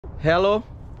Hello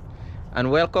and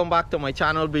welcome back to my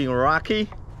channel Being Rocky.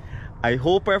 I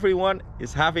hope everyone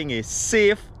is having a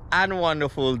safe and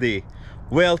wonderful day.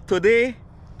 Well, today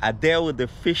I'm there with the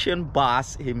fishing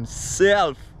boss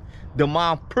himself, the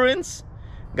man Prince.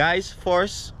 Guys,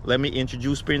 first let me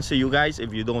introduce Prince to you guys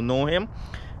if you don't know him.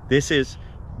 This is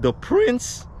the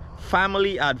Prince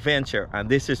Family Adventure and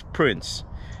this is Prince.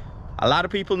 A lot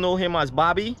of people know him as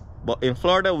Bobby, but in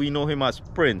Florida we know him as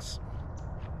Prince.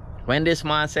 When this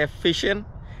man said fishing,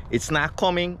 it's not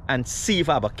coming and see if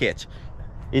I have a catch.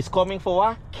 It's coming for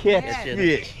what? Catch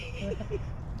fish.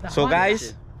 So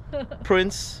guys,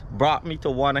 Prince brought me to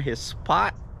one of his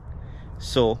spots.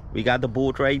 So we got the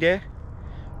boat right there.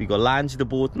 We go launch the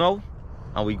boat now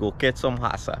and we go catch some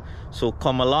Hassa. So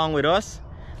come along with us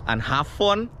and have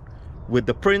fun with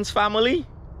the Prince family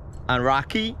and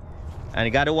Rocky. And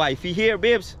you got a wifey here,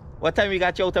 babes. What time we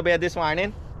got you out of bed this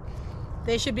morning?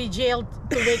 They should be jailed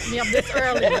to wake me up this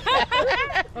early.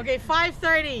 Okay,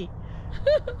 5:30.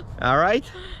 All right.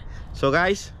 So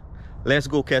guys, let's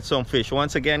go catch some fish.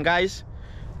 Once again, guys,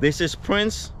 this is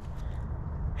Prince.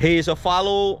 He is a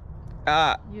follow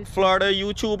Florida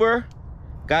YouTuber.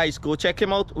 Guys, go check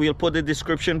him out. We'll put the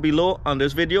description below on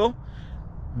this video.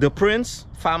 The Prince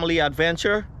Family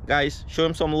Adventure. Guys, show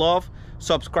him some love.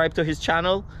 Subscribe to his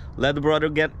channel. Let the brother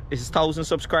get his 1,000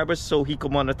 subscribers so he can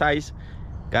monetize.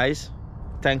 Guys,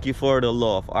 thank you for the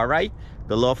love. All right,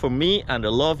 the love for me and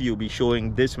the love you'll be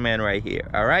showing this man right here.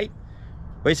 All right,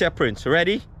 where's your Prince?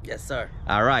 Ready? Yes, sir.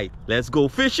 All right, let's go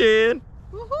fishing.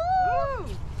 Woohoo!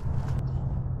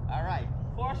 All right,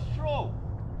 first throw.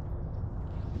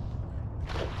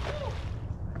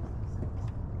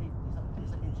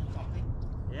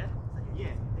 Yeah,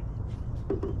 yeah.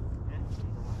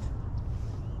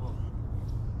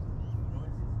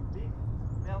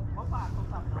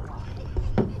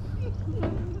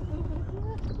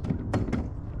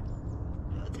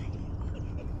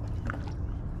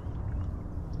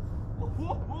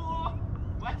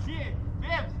 Watch it,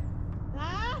 babes.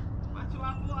 Huh? Watch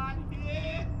what go on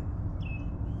here.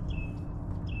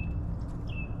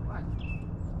 Watch.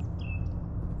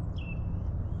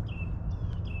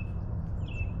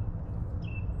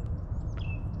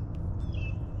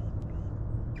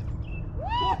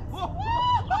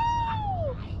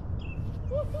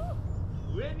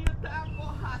 When you tap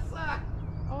for Hassa.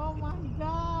 Oh my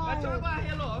God! Watch what go on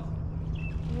here, love.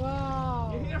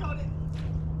 Wow! You hear how they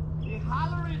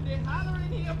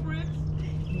hollering here, Prince.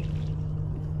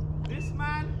 This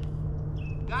man,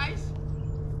 guys,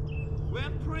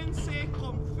 when Prince say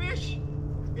come fish,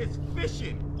 it's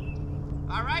fishing.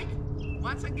 All right?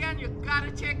 Once again, you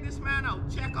gotta check this man out.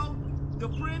 Check out the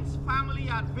Prince Family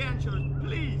Adventure,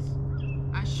 please.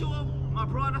 And show my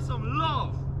brother some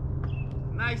love.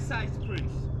 Nice size,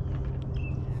 Prince.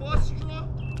 First stroke,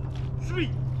 3.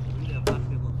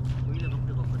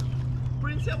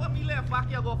 Prince say what me left back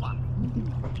here go for.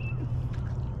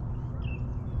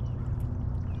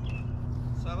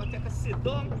 So I'm gonna take a sit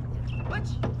down. Watch.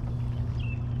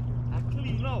 And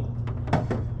clean now.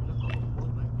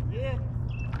 Yeah.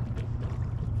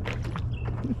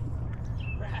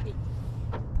 Right.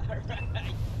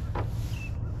 Alright.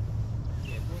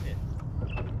 Yeah, bring it.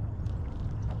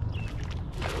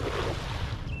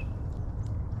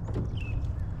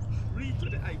 Read to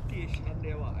the citation and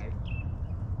there were.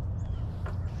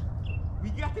 We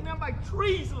getting them by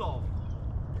trees, love.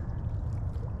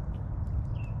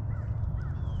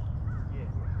 Yeah.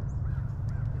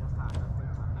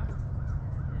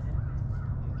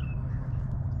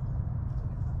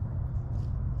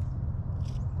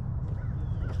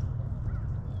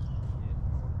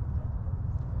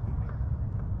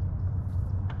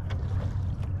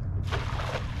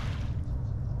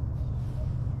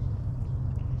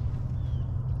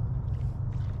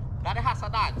 That the Hassa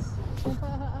dance.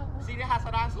 See the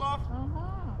Hassa dance, love?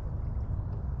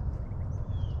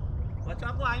 Watch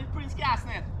out, boy, Prince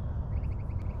Casnet.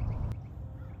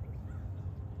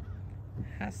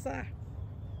 Hassa.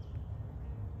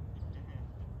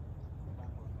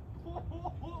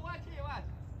 Watch here, watch.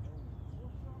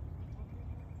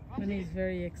 And he's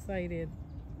very excited.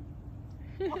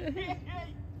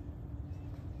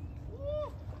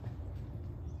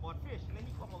 What fish? Let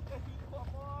me come out. Let me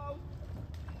come out.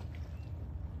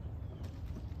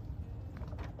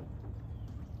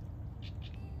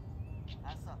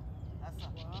 Hassa.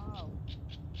 Wow.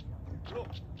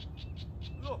 Look.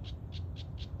 Look.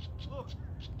 Look.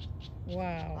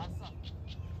 Wow. Hassa.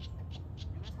 You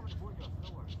let's go to the board,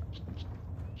 don't worry.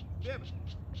 Baby.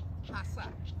 Hassa.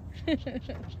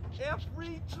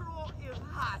 Every throw is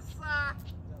Hassa.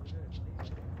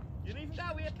 You need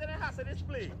that way to the Hassa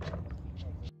display.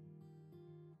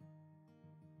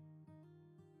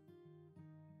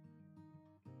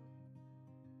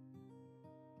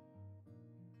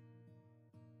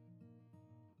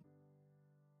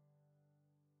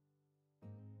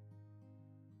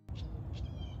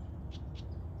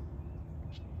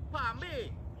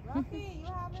 Bambi. Rocky, you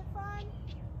having fun?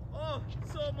 Oh,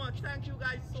 so much. Thank you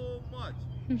guys so much.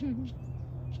 Anytime.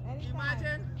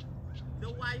 Imagine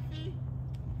the wifey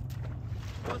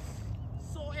was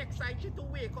so excited to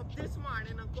wake up this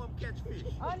morning and come catch fish.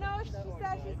 Oh no, she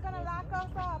said she's gonna lock us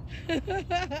up.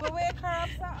 We'll wake her up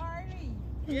so early.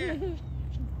 Yeah.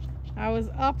 I was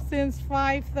up since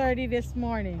 5:30 this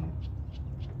morning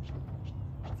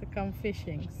to come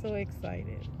fishing. So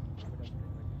excited.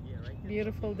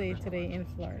 Beautiful day today in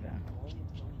Florida.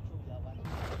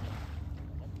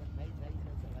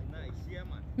 Nice, yeah,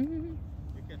 man.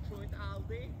 You can throw it all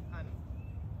day and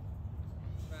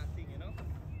nothing, you know.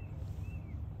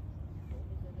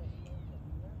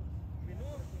 We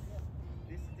know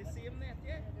this is the same net,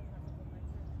 yeah.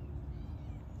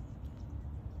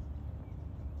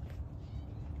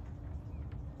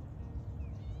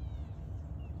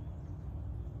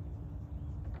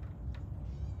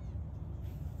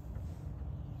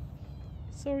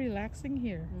 So relaxing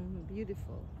here.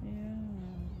 Beautiful. Yeah.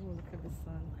 Oh, look at the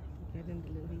sun. Getting the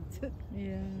little heat.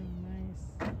 Yeah, nice.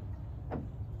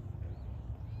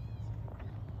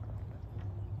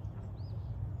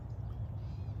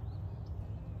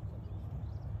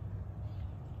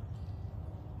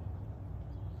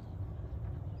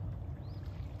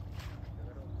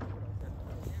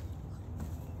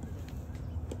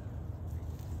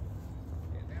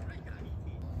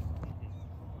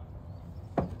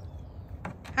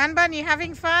 Hanban, you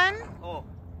having fun? Oh,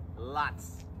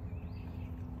 lots.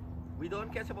 We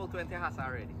don't catch about 20 Hassa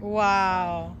already.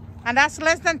 Wow. And that's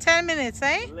less than 10 minutes,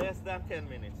 eh? Less than 10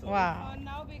 minutes. So Wow.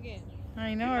 Now begin.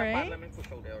 I know, give me a right? paddle, let me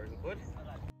push out there. Is it good?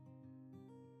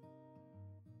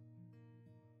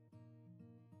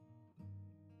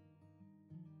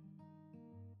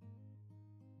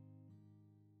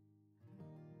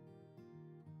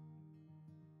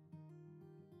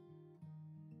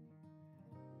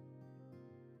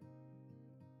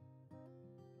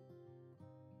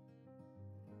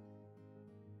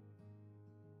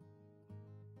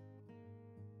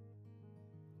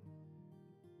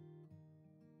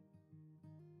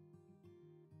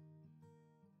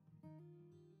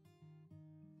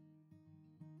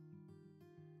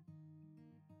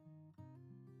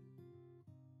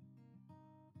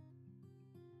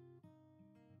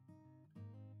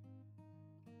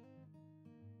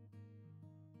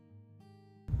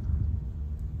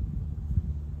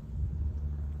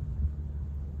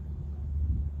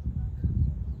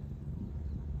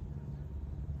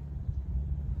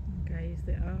 Guys,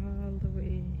 they're all the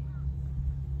way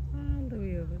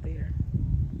over there.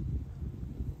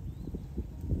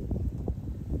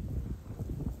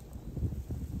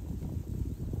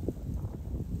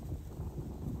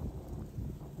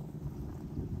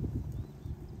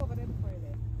 Over there before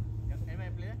that. Am I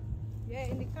playing? Yeah,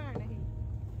 in the car. Now,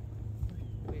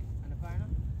 Wait, on the car now?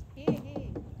 he.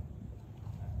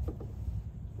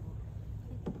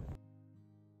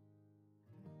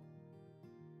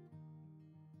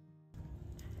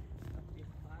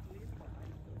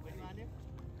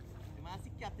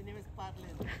 Captain name is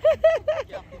Paddling.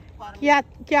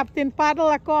 Captain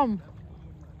Paddle, come.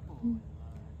 You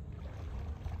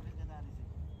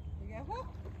get hooked?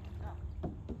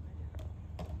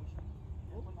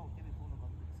 Oh,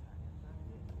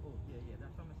 yeah,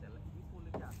 that's what I said. Like, you pull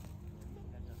it down.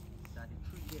 That the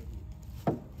tree there.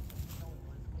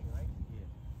 Right? Yeah.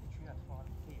 The tree has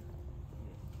fallen here.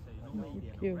 Yeah. So you know where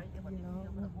you're Cute. right?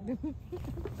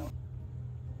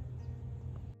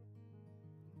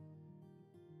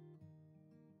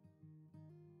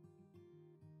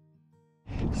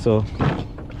 So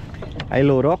I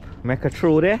load up, make a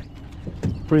throw there.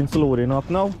 Prince loading up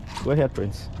now. Go ahead,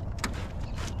 Prince.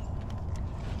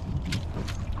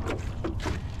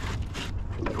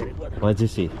 What did you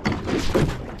see?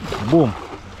 Boom.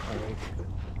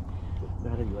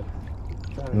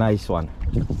 Nice one.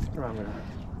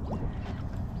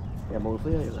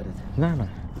 Nah.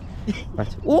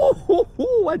 Watch. Oh,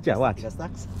 watch out, watch.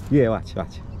 Yeah, watch.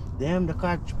 Damn, the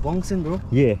car bouncing, bro.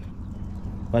 Yeah.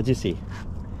 What you see?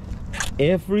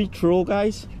 Every throw,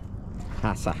 guys,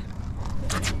 Hassa.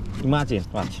 Imagine,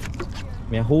 watch.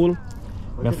 Me hold,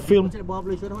 me film.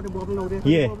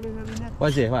 Yeah.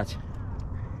 Watch it, watch.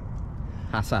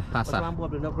 Hassa.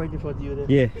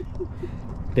 Yeah.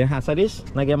 Then Hassa this,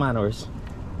 now get manners.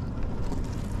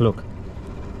 Look.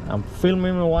 I'm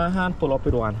filming with one hand, pull up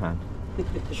with one hand.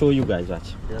 Show you guys,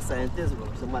 watch. You're a scientist, bro.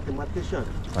 It's a mathematician.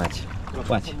 Watch. You're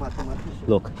Watch. a mathematician.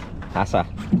 Look. Hassa.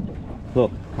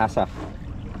 Look. Hassa.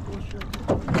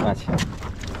 Watch.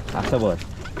 Hassa bird.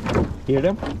 Hear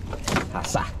them?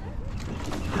 Hassa.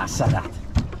 Hassa that.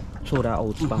 Throw that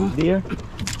out back there.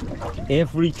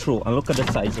 Every throw. And look at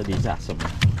the size of these Hassa.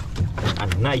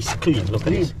 And nice clean. Look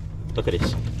at this. Look at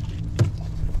this.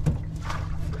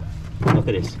 Look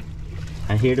at this.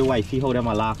 And hear the wifey how them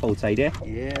a laugh outside there?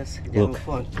 Yes, they're having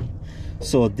fun.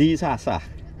 So these Hassa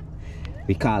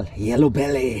we call yellow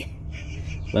belly.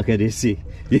 Look at this, see.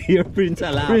 You hear Prince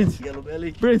a laugh? Prince, Yellow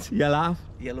belly. Prince, you laugh?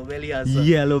 Yellow belly Hassa.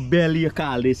 Yellow belly you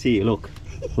call this here. Look.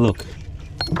 Look.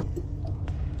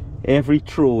 Every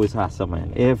throw is Hassa,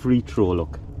 man. Every throw,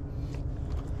 look.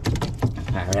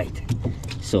 Alright.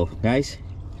 So guys,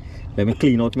 let me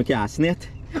clean out my cast net.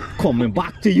 Coming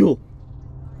back to you.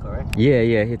 Correct.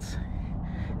 Yeah,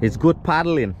 it's good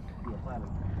paddling.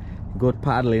 Good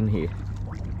paddling here.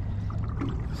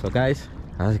 So guys,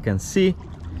 as you can see,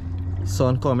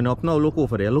 sun coming up now. Look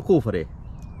over there, look over there.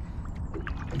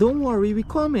 Don't worry, we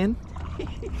coming.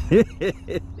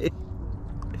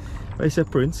 I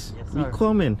said, Prince, yes, we sir.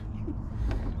 coming.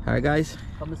 Alright guys,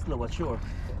 Coming slow but sure.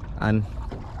 and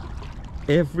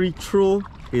every throw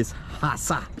is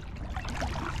Hassa.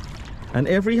 And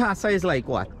every Hassa is like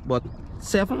what? But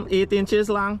 7-8 inches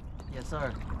long. Yes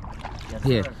sir. Yes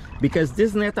Yeah, sir. because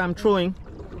this net I'm throwing,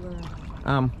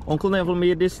 Uncle Neville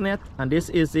made this net, and this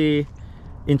is a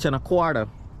 1.25 inch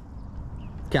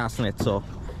cast net, so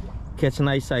catch a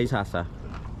nice size Hassa.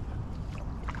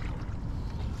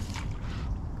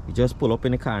 We just pull up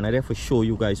in the corner there for show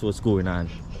you guys what's going on.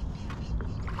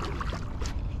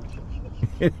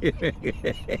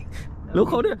 Look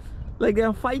how they like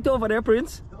they fight over there,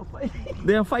 Prince.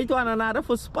 They fight one another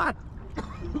for spot.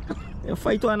 They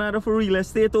fight one another for real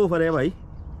estate over there, boy.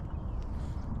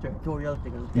 Territorial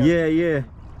thing. Yeah.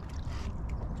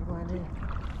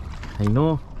 I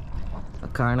know. A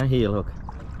corner here, look.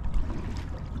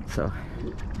 So,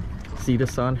 see the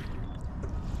sun?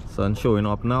 Sun showing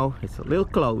up now. It's a little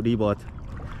cloudy, but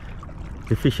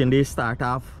the fishing day start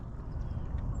off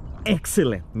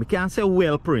excellent. We can't say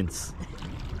well, Prince.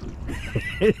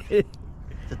 It's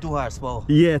a 2 horsepower.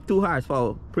 Yeah, 2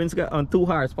 horsepower. Prince got on 2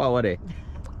 horsepower there.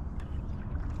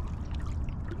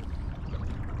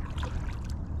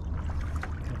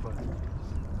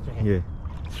 Yeah,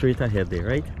 straight ahead there,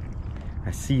 right?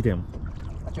 I see them.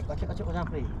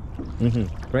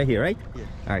 Right here, right? Yeah.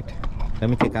 Alright, let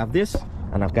me take off this.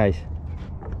 And now guys,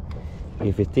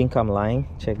 if you think I'm lying,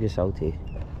 check this out here.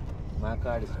 My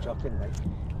card is chopping, right?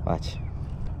 Watch.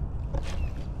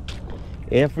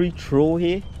 Every throw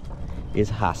here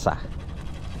is Hassa.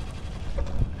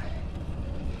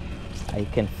 I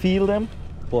can feel them,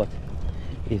 but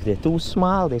if they're too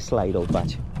small, they slide out.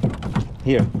 Watch.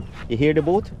 Here, you hear the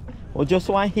boat? Or just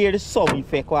want to hear the sound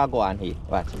effect while I go on here.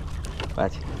 Watch.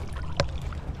 Watch.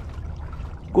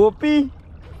 Gopi,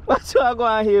 watch what I go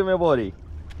on here, my buddy.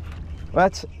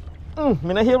 Watch. I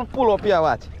not hear him pull up here,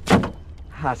 watch.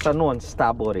 Hassa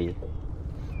non-stop, buddy.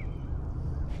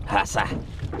 Hassa.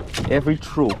 Every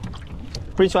throw.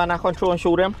 Prince wanna control and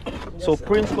show them. Yes, So sir.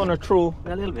 Prince gonna throw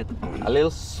A little bit. a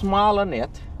little smaller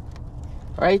net,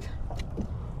 right?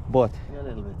 But A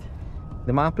little bit.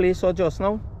 the man plays so just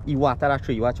now, he water that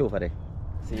tree. Watch over there.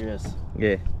 Serious.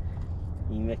 Yeah.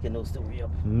 You making those to way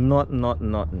up.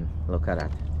 Nothing. Look at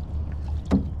that.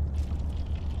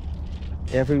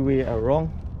 Everywhere around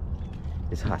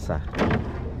is Hassa.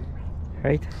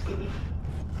 Right?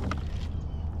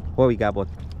 What we got about?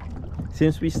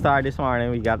 Since we started this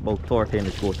morning, we got about 30 in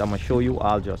this boat. I'm gonna show you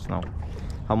all just now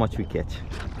how much we catch.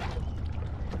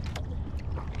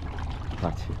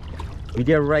 Watch. We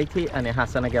there right here and the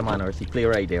Hassa get manners. He play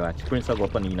right there. Watch. Prince will go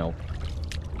up on you now.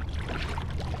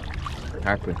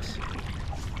 Alright, Prince.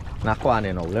 Knock one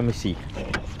in now. Let me see.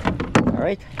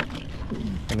 Alright.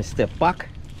 Let me step back.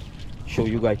 Show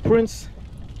you guys Prince.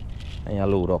 And you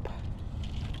load up.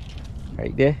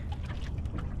 Right there.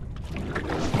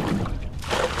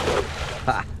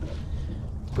 Ha.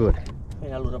 Good.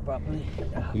 When I load up properly.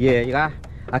 Yeah, you got.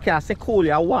 I can't say cool,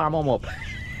 you warm them up.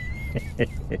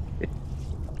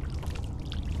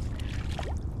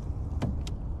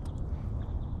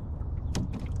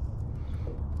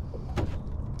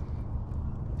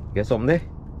 Get something there?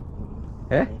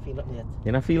 Eh? I feel nothing yet.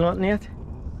 You not feel nothing yet?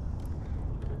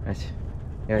 Right.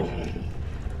 Guys,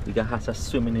 we got Hassa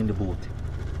swimming in the boat.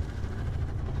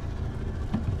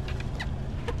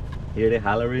 Hear the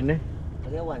hollering there?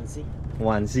 Look at one, see?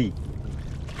 1Z. You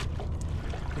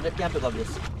let me pick up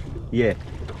this. Yeah. You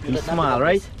He's let that small, pick up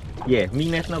right? Yeah, me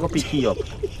net not gonna pick you up.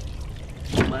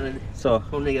 this. Man, So,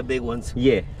 only get big ones.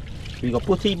 yeah. We gonna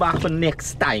put it back for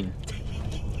next time.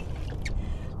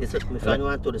 This is my friend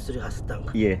want to the studio has tank.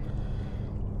 Yeah.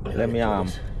 Let me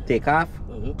take off,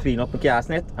 clean up the cast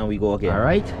net, and we go again.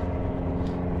 Alright.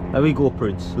 Let we go,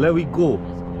 Prince. Let we go.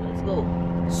 Let's go.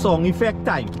 Song effect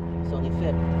time. Song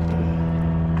effect.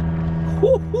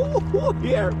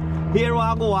 Here. Here we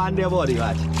go on there, buddy,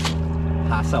 watch.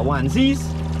 Hassa onesies.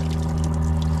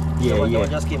 Yeah, The yeah. one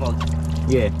just came out.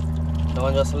 Yeah. The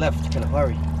one just left in a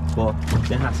hurry. But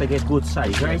then Hassa get good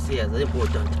size, right? Yes, yes, that's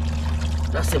important.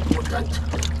 That's important.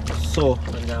 So,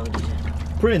 Turn down,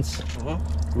 DJ. Prince,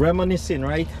 reminiscing,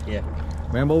 right? Yeah.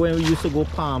 Remember when we used to go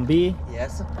Palm Bay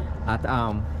Yes. at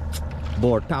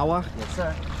Board Tower? Yes,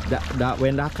 sir. That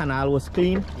when that canal was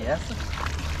clean? Yes.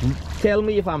 Tell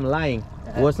me if I'm lying.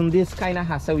 Wasn't this kind of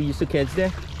Hassa we used to catch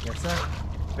there? Yes, sir.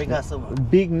 Big Hassa, man.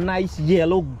 Big, nice,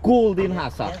 yellow, golden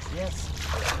Hassa. Yes, yes.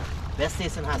 Best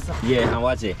taste in Hassa. Yeah, and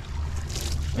watch it.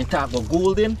 When talk about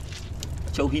golden,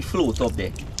 watch how he float up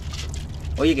there.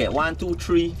 Oh, you get 1, 2,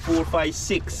 3, 4, 5,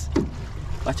 6.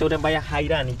 Watch how them buy a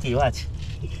hide on it, watch.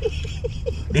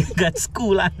 They got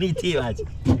school on it, watch.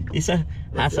 It's a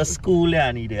Hassa school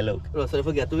on it, there, look. Oh, so they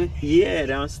forget to be? Yeah, they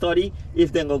don't study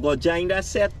if they go join that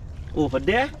set over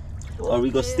there, or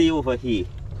we go stay over here.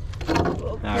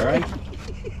 Alright.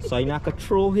 So I knock a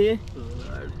throw here.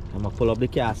 I'm gonna pull up the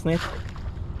cast net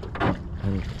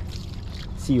and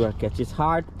see where it catches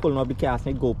hard. Pulling up the cast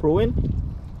net, GoPro in.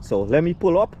 So let me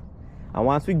pull up, and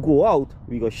once we go out,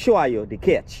 we go show you the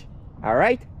catch.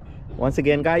 Alright. Once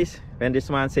again, guys, when this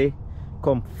man say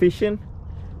come fishing,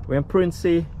 when Prince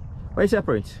say, what is that,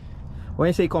 Prince? When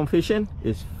you say come fishing,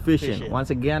 it's fishing. Once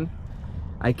again,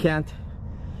 I can't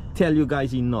tell you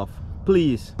guys enough.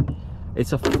 Please,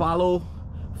 it's a fellow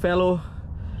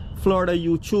Florida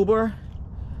YouTuber,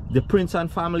 the Prince and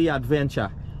Family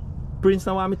Adventure. Prince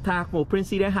now want me talk more. Prince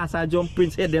see the Hassa jump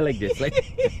Prince head there like this. Like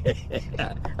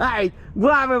alright, go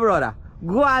on, my brother.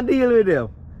 Go and deal with them.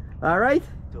 Alright?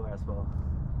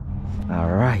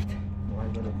 Alright.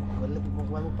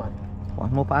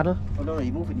 One more paddle? Oh, no,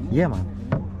 you move it. Yeah, man.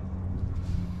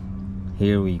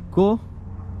 Here we go.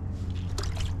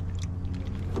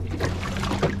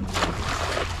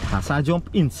 Hassa jump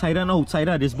inside and outside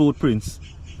of this boat, Prince.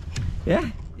 Yeah?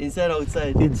 Inside,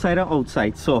 outside. Inside and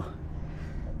outside. So,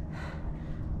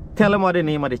 tell them what the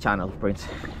name of the channel, Prince.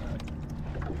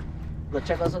 Go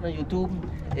check us out on YouTube.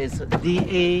 It's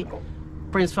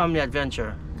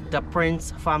Daprincefamilyadventure.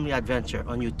 Daprincefamilyadventure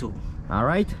on YouTube.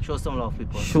 Alright? Show some love,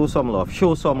 people. Show some love.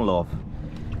 Show some love.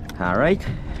 Alright?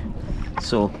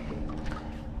 So,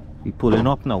 we pulling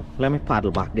up now. Let me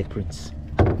paddle back there, Prince.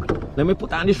 Let me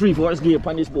put on this reverse gear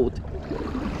on this boat.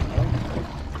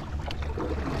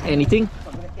 Anything?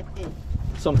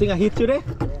 Something I hit today?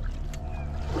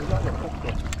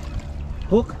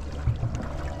 Hook?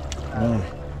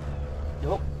 The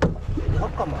hook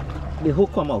come out. The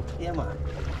hook come out? Yeah, man.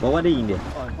 But what are they in there?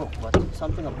 On hook, but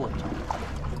something about.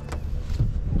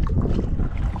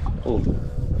 Oh,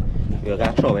 you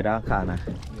gotta throw it down, corner.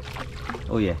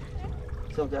 Oh yeah.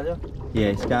 So tell you? Yeah,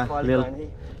 it's got a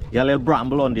little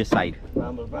bramble on this side.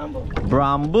 Bramble, bramble.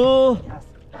 Bramble.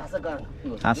 That's a gun.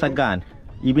 That's a gun.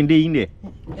 Even there in there.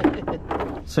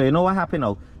 So you know what happened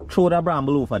now? Throw that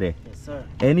bramble over there. Yes, sir.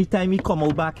 Anytime he come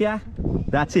out back here,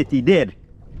 that's it. He dead.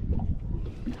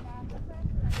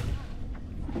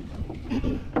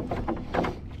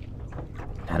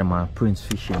 That man Prince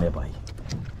fishing there, boy.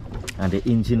 And the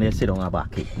engineer sit on our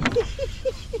back here.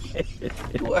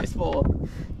 2 hours more.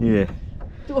 Yeah.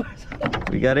 2 hours.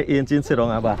 We got the engine sit on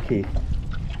our back here.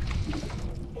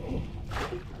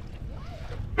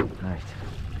 Alright.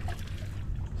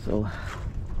 So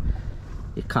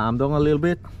it calmed down a little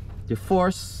bit. The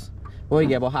force. Oh, you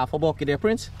get about half a bucket there,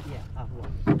 Prince? Yeah, half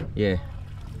one. Yeah.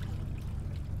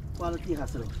 Quality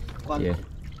hustle. Quality. Yeah.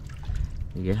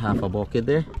 You get half a bucket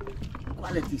there.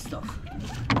 Quality stuff.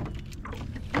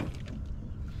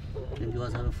 And you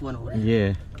was having fun over there.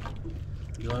 Yeah.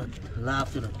 You want to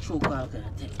laugh to the choke out kind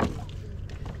of thing.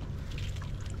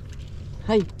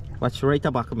 Hey, watch right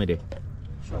the back of me there.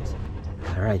 Shucks.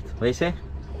 Alright, what you say?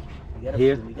 We got a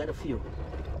Here. few. We got a few.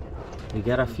 You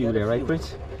got a few there, right,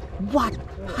 Prince? What?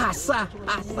 Hassa!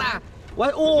 Hassa!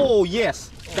 What? Oh, yes.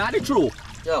 That is true.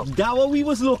 Yo, That what we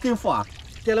was looking for.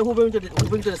 tell her who bring to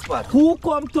the spot. Who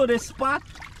come to the spot?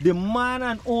 The man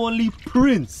and only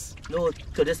Prince. No,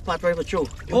 to the spot right for show.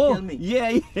 You Oh, tell me.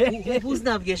 yeah, yeah. Who's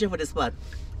navigation for the spot?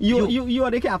 You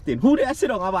are the captain. Who there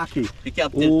sit on our back here? The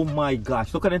captain. Oh my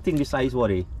gosh, look at the thing the size what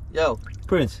they. Yo,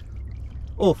 Prince.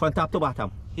 Oh, from top to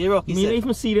bottom. here Rocky Me not said.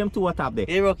 even see them two at top there.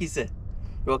 Here Rocky said.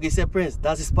 Rocky said, Prince,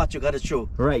 that's the spot you gotta throw.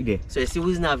 Right there. So you see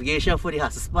who's navigation for the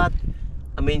Hassa spot?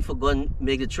 I mean for gun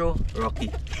make the throw, Rocky.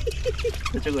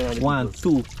 What you going on the 1, peoples?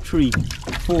 2, 3,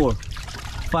 4,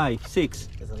 5, 6,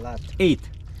 There's a lot. 8.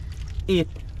 8.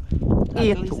 That's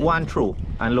 8 one throw.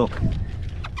 And look.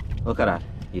 Look at that.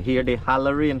 You hear the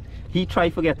hollering. He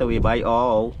tried to get away by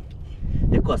all.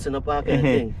 They're cussing up all kind of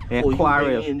thing. Yeah, Oh, you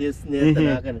quarrel. bring in this net and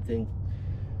that kind of thing.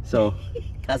 So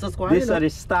That's what's going This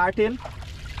is starting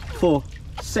for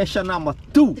session number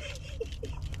 2.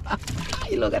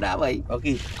 Look at that way.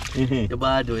 Okay. The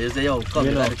bad though, you say yo, come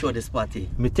You you know. gotta show this party.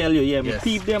 Me tell you, yeah, me Yes.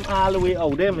 peep them all the way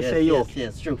out there. Me Yes, say, yo,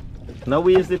 yes, true. now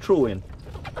where's the throwing?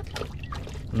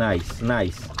 Nice,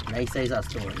 nice. Nice size as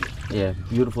story. Yeah,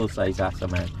 beautiful size Hassa,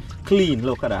 man. Clean,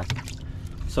 look at that.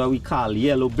 So we call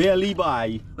yellow belly,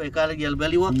 boy. What you call it, girl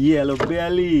belly what? Yellow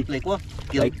belly. Like what?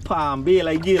 Gil. Like palm bay,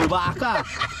 like gilbaka.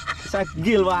 It's like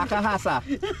gilbaka Hassa.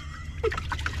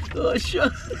 Oh sure.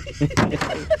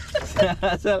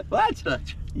 So, what?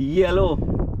 Yellow.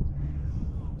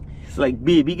 It's like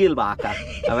baby gilbaka.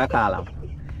 How I call him.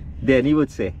 Then he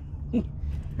would say.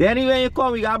 Then when you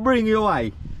come, you gotta bring your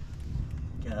wife.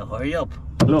 Yeah, hurry up.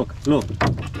 Look, look.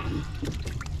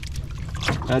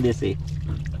 How do you say?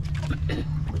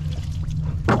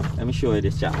 Let me show you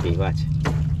this chappy, watch.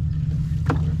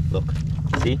 Look,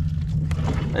 see?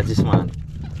 That's this man.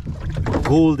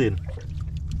 Golden.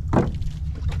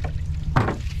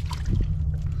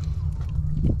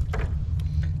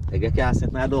 I get cast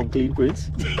it now, don't clean prince.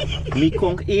 Me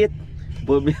conk 8,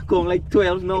 but me conk like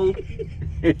 12 now.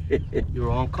 You're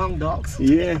Hong Kong dogs.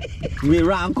 Yeah, me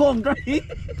wrong conk, right?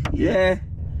 Yeah.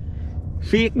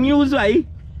 Fake news, right?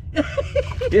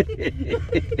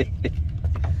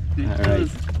 Alright.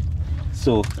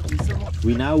 So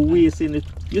we now wasting it.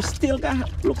 You still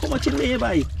got look how much in there,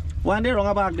 boy. One day wrong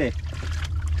about there.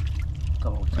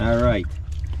 Come on. Alright.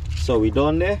 So we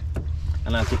done there.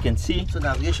 And as you can see, So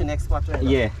navigation expert right now.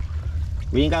 yeah.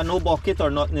 We ain't got no bucket or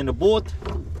nothing in the boat.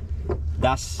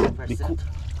 That's the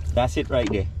that's it right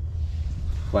there.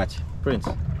 Watch. Prince.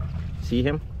 See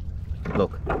him?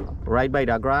 Look. Right by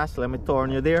the grass. Let me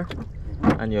turn you there.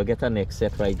 And you'll get a next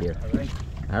set right there. Alright.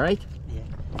 Alright? Yeah.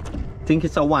 Think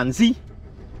it's a onesie?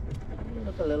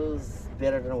 Look a little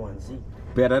better than a onesie.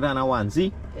 Better than a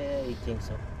onesie? Yeah, you think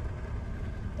so?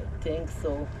 I think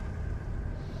so.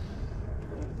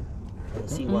 Can you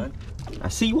see one? I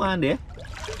see one there.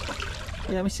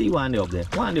 Yeah, I see one there up there.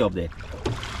 One there up there.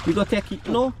 We go take it,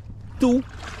 no? 2.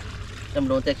 Them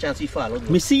don't take chance we follow.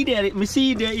 Me see there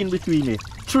in between there.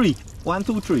 3. 1,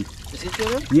 2, 3. You see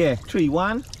children? Yeah, 3.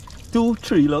 1, 2,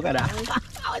 3. Look at that.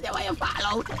 What the way you fall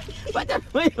out? What the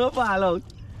way you fall out?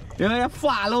 You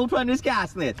fall out from this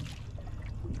gas net.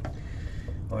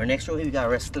 Our next row here we got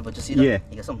rested, but you see that? Yeah.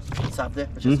 You got some sap there,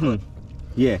 which is good.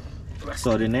 Yeah. Rested.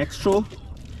 So the next row,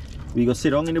 we go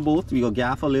sit down in the boat, we go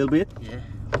gaff a little bit, Yeah.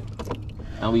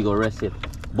 and we go rest it.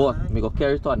 But we go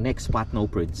carry it to our next spot now,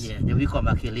 Prince. Yeah, then we come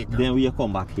back here later. Then we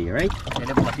come back here, right? Then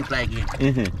they multiply again.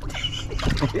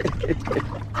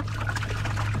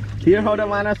 Hear how the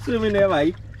man is swimming there,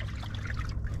 right?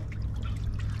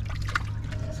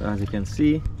 So as you can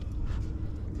see,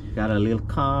 got a little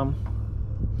calm,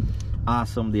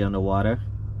 awesome day on the water.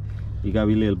 We got a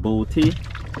little boaty.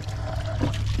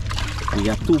 We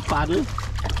got 2 paddles,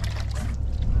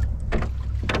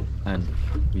 and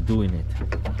we doing it.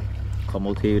 Come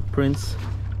out here with Prince,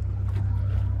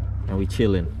 and we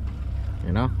chilling,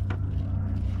 you know,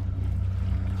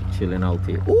 chilling out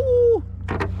here. Ooh,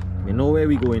 you know where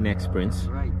we going next, Prince?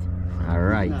 Right. All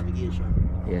right. Navigation.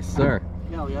 Yes, sir.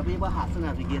 Yeah, we have a Hassa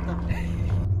navigator.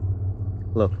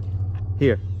 Look,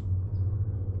 here.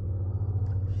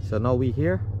 So now we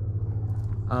here.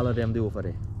 All of them do over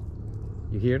there.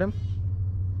 You hear them?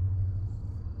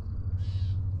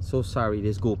 So sorry,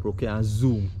 this GoPro can't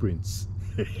zoom, Prince.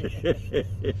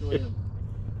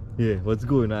 Yeah, what's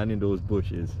going on in those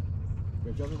bushes?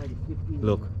 They're jumping by the 15.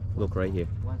 Look, look right here.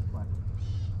 One spot.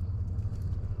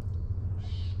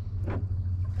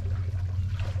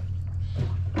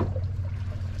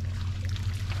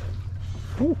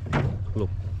 Whew. Look,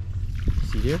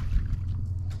 see here?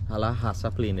 Hala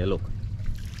Hassa plane there, look.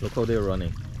 Look how they're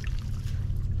running.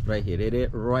 Right here, they're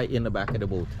right in the back of the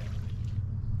boat.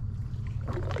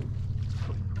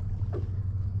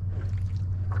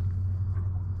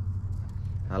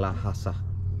 Hala Hassa.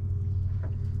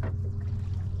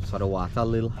 So the water a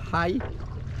little high.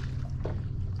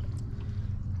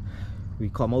 We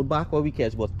come out back where we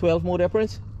catch what, 12 more there,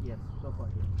 Prince? Yes, so far.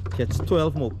 Catch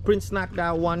 12 more. Prince knocked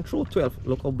that one through 12.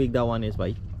 Look how big that one is,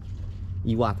 boy.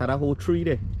 He watered that whole tree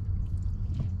there.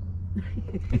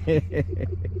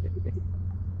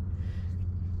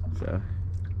 So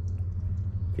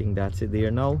I think that's it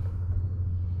there now.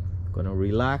 Gonna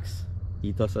relax,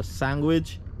 eat us a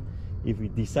sandwich. If we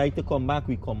decide to come back,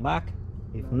 we come back.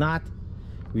 If not,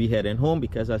 we heading home,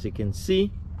 because as you can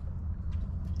see,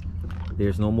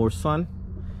 there's no more sun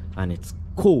and it's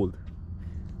cold,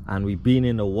 and we've been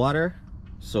in the water,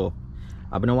 so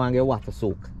I'm gonna want to get water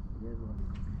soak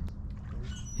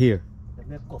here. Let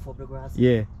me cough up the grass.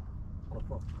 Yeah,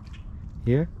 Cough up.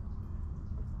 here.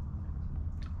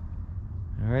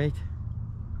 All right.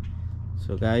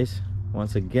 So guys,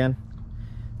 once again,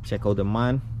 check out the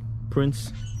man,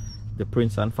 Prince, the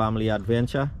Prince and Family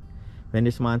Adventure. When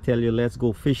this man tell you let's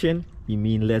go fishing, he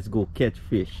mean let's go catch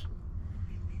fish.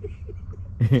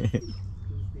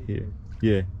 Yeah.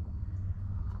 Yeah.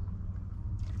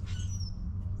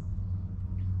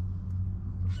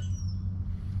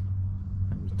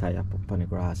 Let me tie up on the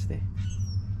grass there,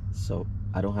 so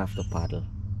I don't have to paddle.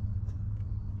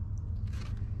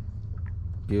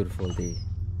 Beautiful day.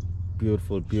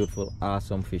 Beautiful, beautiful,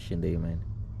 awesome fishing day, man.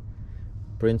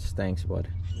 Prince, thanks, bud.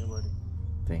 Yeah, buddy.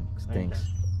 Thanks, thanks.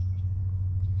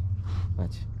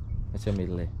 Watch. Watch your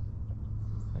middle there.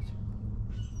 Watch.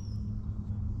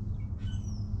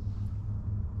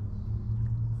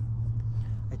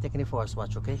 I'm taking the first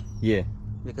watch, okay? Yeah.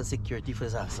 Make a security for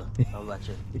Hassa. I'm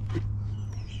watching.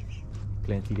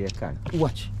 Plenty there, can.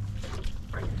 Watch.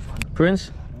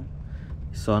 Prince,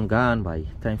 sun gone by.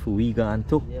 Time for we gone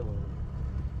too. Yeah, buddy.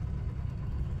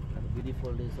 Have a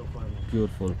beautiful day so far, man.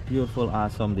 Beautiful, beautiful,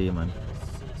 awesome day, man.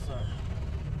 Yes, sir.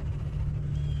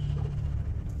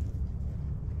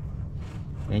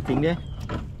 Anything there?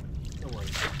 No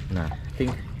worries. Nah.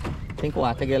 Think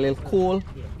water get a little cool.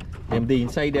 Them the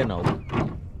inside there now.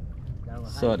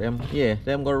 So them, yeah,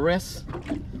 them go rest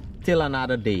till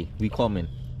another day. We coming.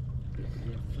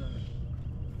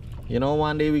 You know,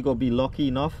 one day we gonna be lucky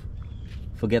enough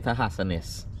forget a Hassa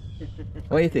nest.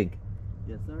 What do you think?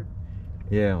 Yes, sir.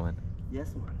 Yeah, man.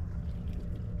 Yes, man.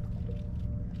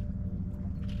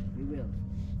 We will.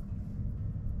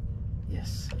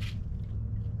 Yes.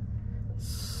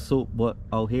 So, but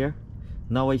out here,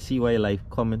 now I see wildlife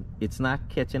coming. It's not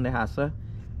catching the Hassa.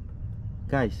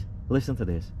 Guys, listen to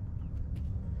this.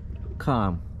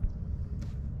 Calm.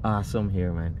 Awesome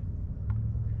here, man.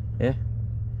 Yeah?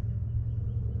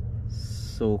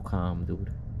 So calm, dude.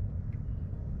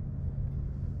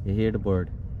 You hear the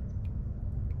bird?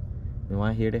 You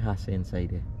want to hear the Hassa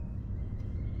inside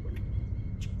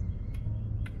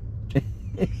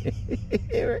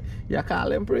there? You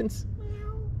call him Prince?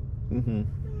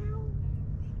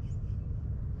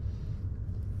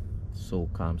 So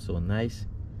calm, so nice.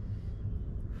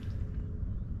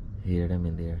 Hear them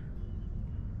in there.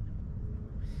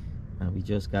 And we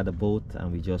just got a boat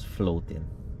and we just floating.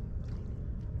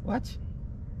 Watch.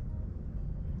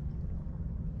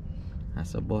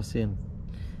 That's a bus in.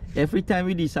 Every time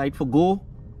we decide to go,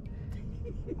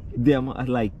 them are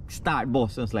like start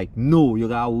bus. It's like, no, you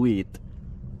gotta wait.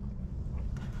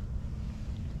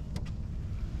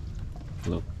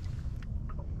 Look.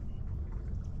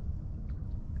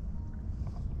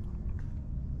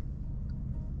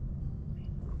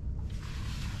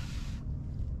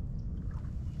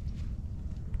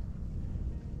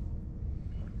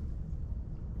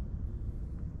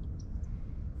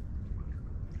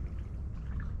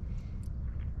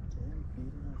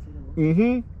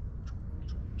 Mm-hmm.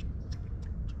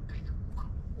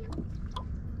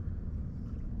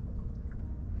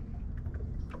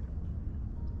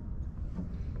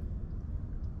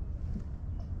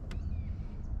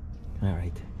 All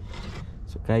right.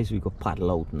 So guys, we go paddle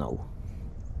out now.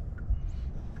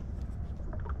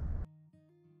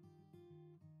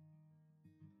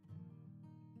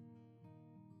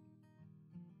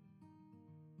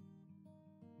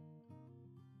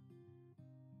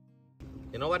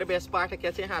 You know what the best part of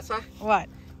catching Hassa? What?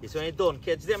 It's when you don't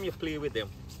catch them, you play with them.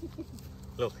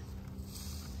 Look.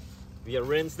 We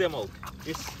rinse them out.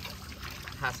 This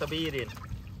Hassa be eating.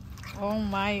 Oh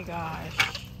my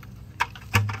gosh.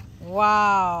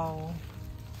 Wow.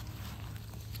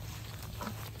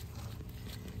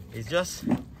 It's just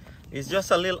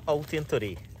a little outing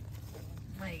today.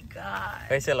 My God.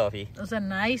 I say, Lovey. Those are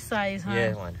nice size, huh?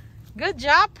 Yeah, man. Good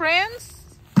job, Prince.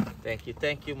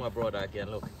 Thank you, my brother again.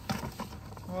 Look.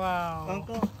 Wow.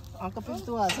 Uncle, please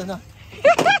to us, no?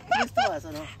 Please to us,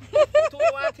 no? Two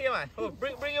what here, man? Oh,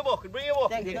 bring your book. Bring your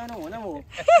book. Thank you, no.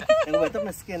 And wet up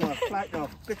my skin off, flat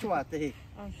off, pitch water here.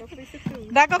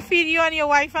 That go feed you and your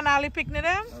wife and all the picnic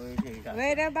them?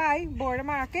 Where they buy? Border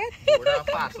market? We're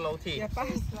fast low tea. Yeah,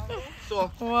 fast.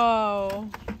 So, Wow.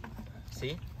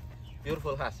 see?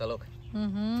 Beautiful Hassa, look.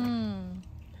 Mm-hmm.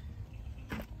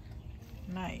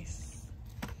 Nice.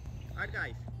 Alright,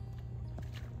 guys.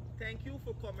 Thank you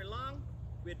for coming along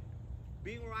with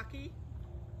Being Rocky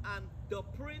and the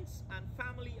Prince and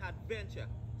Family Adventure.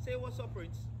 Say what's up,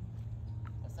 Prince.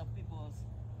 What's up, people?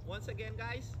 Once again,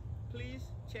 guys, please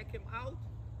check him out.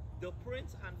 The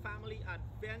Prince and Family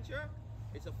Adventure.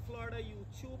 It's a Florida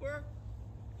YouTuber.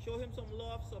 Show him some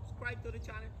love. Subscribe to the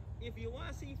channel. If you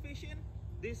want to see fishing,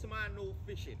 this man knows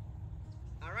fishing.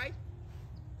 Alright?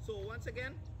 So once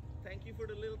again, thank you for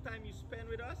the little time you spend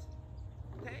with us.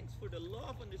 Thanks for the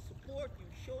love and the support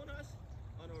you've shown us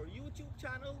on our YouTube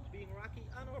channel, Being Rocky,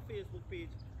 and our Facebook page,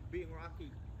 Being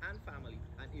Rocky and Family.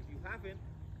 And if you haven't,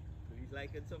 please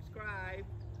like and subscribe.